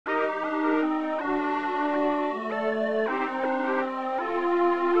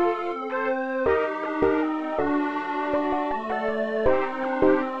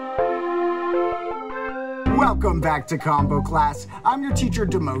Welcome back to Combo Class. I'm your teacher,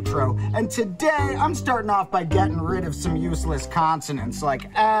 Demotro, and today I'm starting off by getting rid of some useless consonants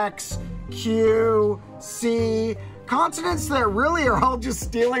like X, Q, C, consonants that really are all just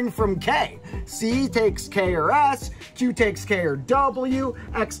stealing from K. C takes K or S, Q takes K or W,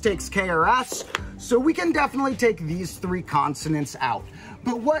 X takes K or S. So we can definitely take these three consonants out.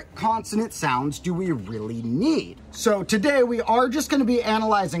 But what consonant sounds do we really need? So today we are just going to be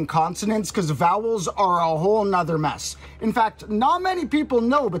analyzing consonants because vowels are a whole nother mess. In fact, not many people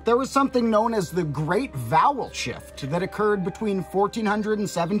know, but there was something known as the Great Vowel Shift that occurred between 1400 and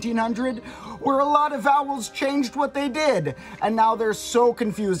 1700, where a lot of vowels changed what they did. And now they're so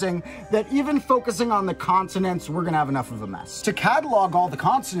confusing that even focusing on the consonants, we're going to have enough of a mess. To catalog all the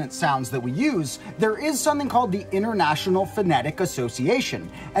consonant sounds that we use, there is something called the International Phonetic Association.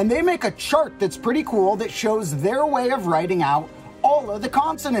 And they make a chart that's pretty cool that shows their way of writing out all of the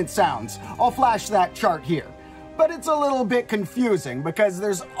consonant sounds. I'll flash that chart here. But it's a little bit confusing because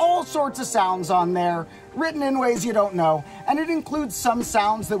there's all sorts of sounds on there written in ways you don't know, and it includes some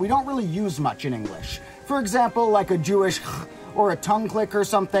sounds that we don't really use much in English. For example, like a Jewish or a tongue click or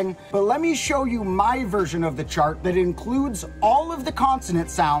something. But let me show you my version of the chart that includes all of the consonant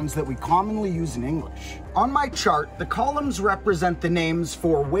sounds that we commonly use in English. On my chart, the columns represent the names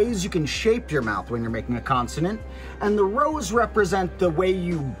for ways you can shape your mouth when you're making a consonant, and the rows represent the way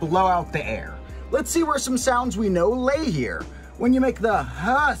you blow out the air. Let's see where some sounds we know lay here. When you make the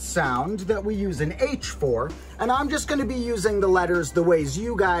H sound that we use an H for, and I'm just going to be using the letters the ways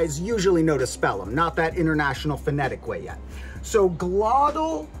you guys usually know to spell them, not that international phonetic way yet. So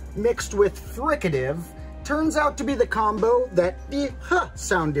glottal mixed with fricative turns out to be the combo that the H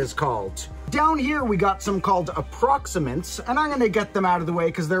sound is called. Down here we got some called Approximants, and I'm going to get them out of the way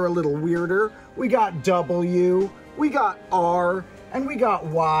because they're a little weirder. We got W, we got R, and we got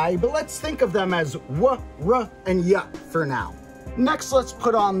Y, but let's think of them as W, R, and Y for now. Next, let's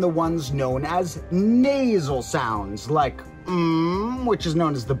put on the ones known as nasal sounds, like which is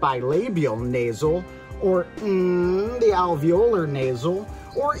known as the bilabial nasal, or the alveolar nasal,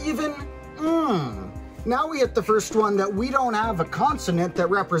 or even Now we hit the first one that we don't have a consonant that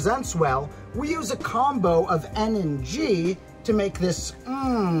represents well. We use a combo of N and G to make this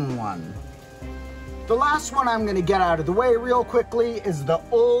one. The last one I'm going to get out of the way real quickly is the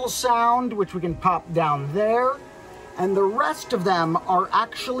ul sound, which we can pop down there. And the rest of them are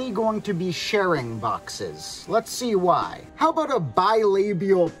actually going to be sharing boxes. Let's see why. How about a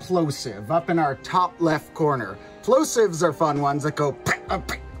bilabial plosive up in our top left corner? Plosives are fun ones that go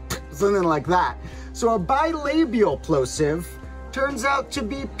something like that. So a bilabial plosive turns out to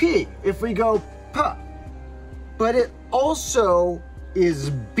be P if we go P. But it also is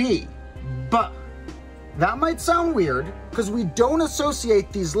B, B. That might sound weird because we don't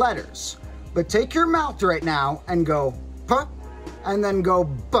associate these letters. But take your mouth right now and go P and then go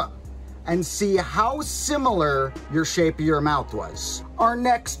B and see how similar your shape of your mouth was. Our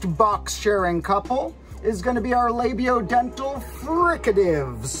next box sharing couple is going to be our labiodental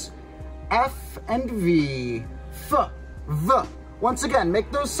fricatives. F and V, F, V. Once again,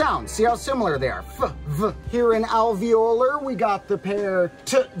 make those sounds. See how similar they are. F, V. Here in alveolar, we got the pair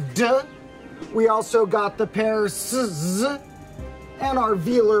T, D. We also got the pair S, Z. And our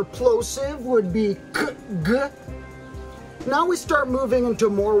velar plosive would be K, G. Now we start moving into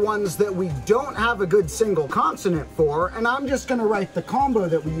more ones that we don't have a good single consonant for, and I'm just going to write the combo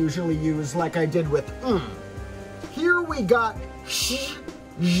that we usually use like I did with Here we got Sh,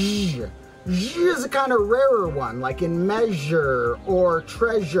 Zh. Zh is a kind of rarer one, like in measure or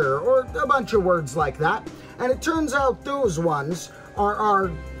treasure or a bunch of words like that. And it turns out those ones are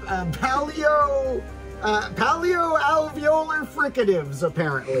our paleo-alveolar fricatives,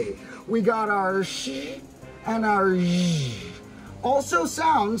 apparently. We got our sh and our zh. Also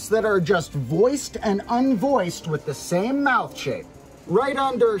sounds that are just voiced and unvoiced with the same mouth shape. Right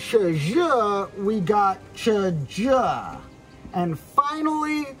under sh, zh, we got ch, j. And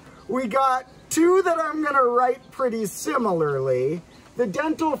finally, we got two that I'm going to write pretty similarly. The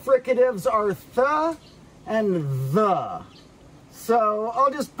dental fricatives are th and the. So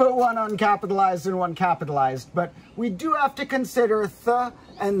I'll just put one uncapitalized and one capitalized, but we do have to consider th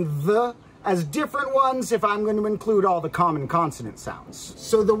and the as different ones if I'm going to include all the common consonant sounds.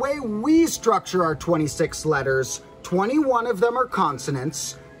 So the way we structure our 26 letters, 21 of them are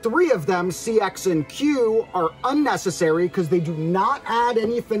consonants, 3 of them, C, X, and Q, are unnecessary because they do not add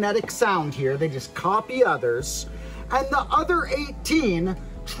any phonetic sound here. They just copy others. And the other 18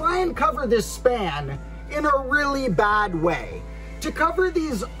 try and cover this span in a really bad way. To cover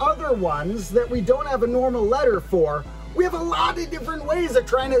these other ones that we don't have a normal letter for, we have a lot of different ways of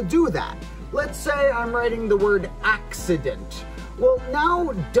trying to do that. Let's say I'm writing the word accident. Well,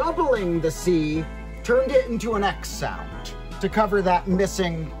 now doubling the C turned it into an X sound to cover that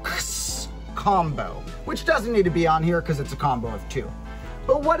missing X combo, which doesn't need to be on here because it's a combo of two.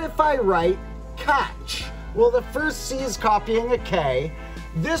 But what if I write catch? Well, the first C is copying a K.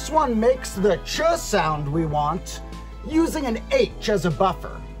 This one makes the ch sound we want using an H as a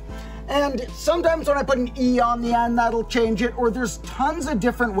buffer. And sometimes when I put an E on the end, that'll change it, or there's tons of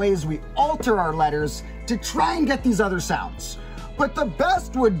different ways we alter our letters to try and get these other sounds. But the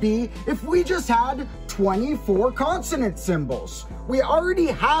best would be if we just had 24 consonant symbols. We already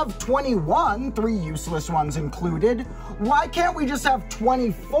have 21, 3 useless ones included. Why can't we just have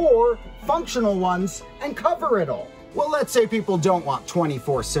 24 functional ones and cover it all? Well, let's say people don't want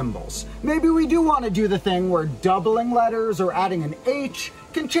 24 symbols. Maybe we do want to do the thing where doubling letters or adding an H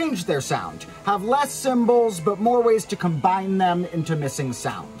can change their sound. Have less symbols, but more ways to combine them into missing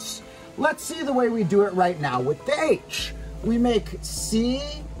sounds. Let's see the way we do it right now with the H. We make C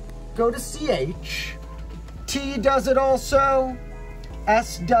go to CH. T does it also.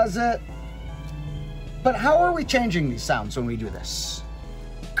 S does it. But how are we changing these sounds when we do this?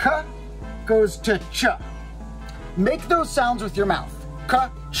 K goes to ch. Make those sounds with your mouth. K,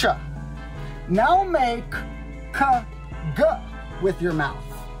 ch. Now make k, g with your mouth,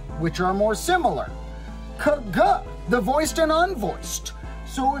 which are more similar. K, g, the voiced and unvoiced.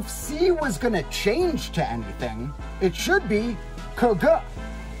 So if C was gonna change to anything, it should be k, g.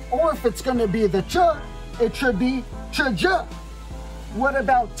 Or if it's gonna be the ch, it should be ch, j. What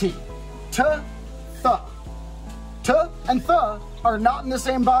about T? T, th. T and th are not in the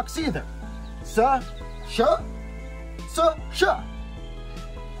same box either. S, sh, S, sh.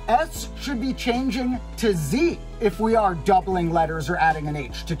 S should be changing to Z if we are doubling letters or adding an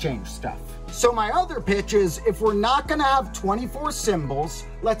H to change stuff. So my other pitch is, if we're not gonna have 24 symbols,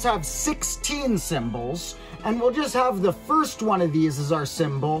 let's have 16 symbols, and we'll just have the first one of these as our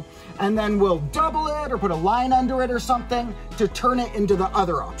symbol, and then we'll double it or put a line under it or something to turn it into the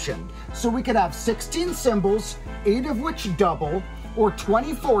other option. So we could have 16 symbols, 8 of which double, or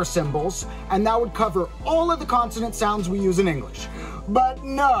 24 symbols, and that would cover all of the consonant sounds we use in English. But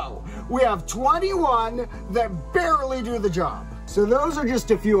no, we have 21 that barely do the job. So those are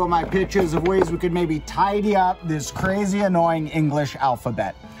just a few of my pitches of ways we could maybe tidy up this crazy annoying English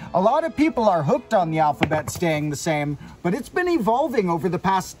alphabet. A lot of people are hooked on the alphabet staying the same, but it's been evolving over the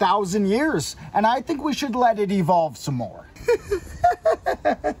past 1,000 years, and I think we should let it evolve some more.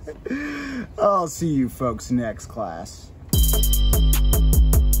 I'll see you folks next class.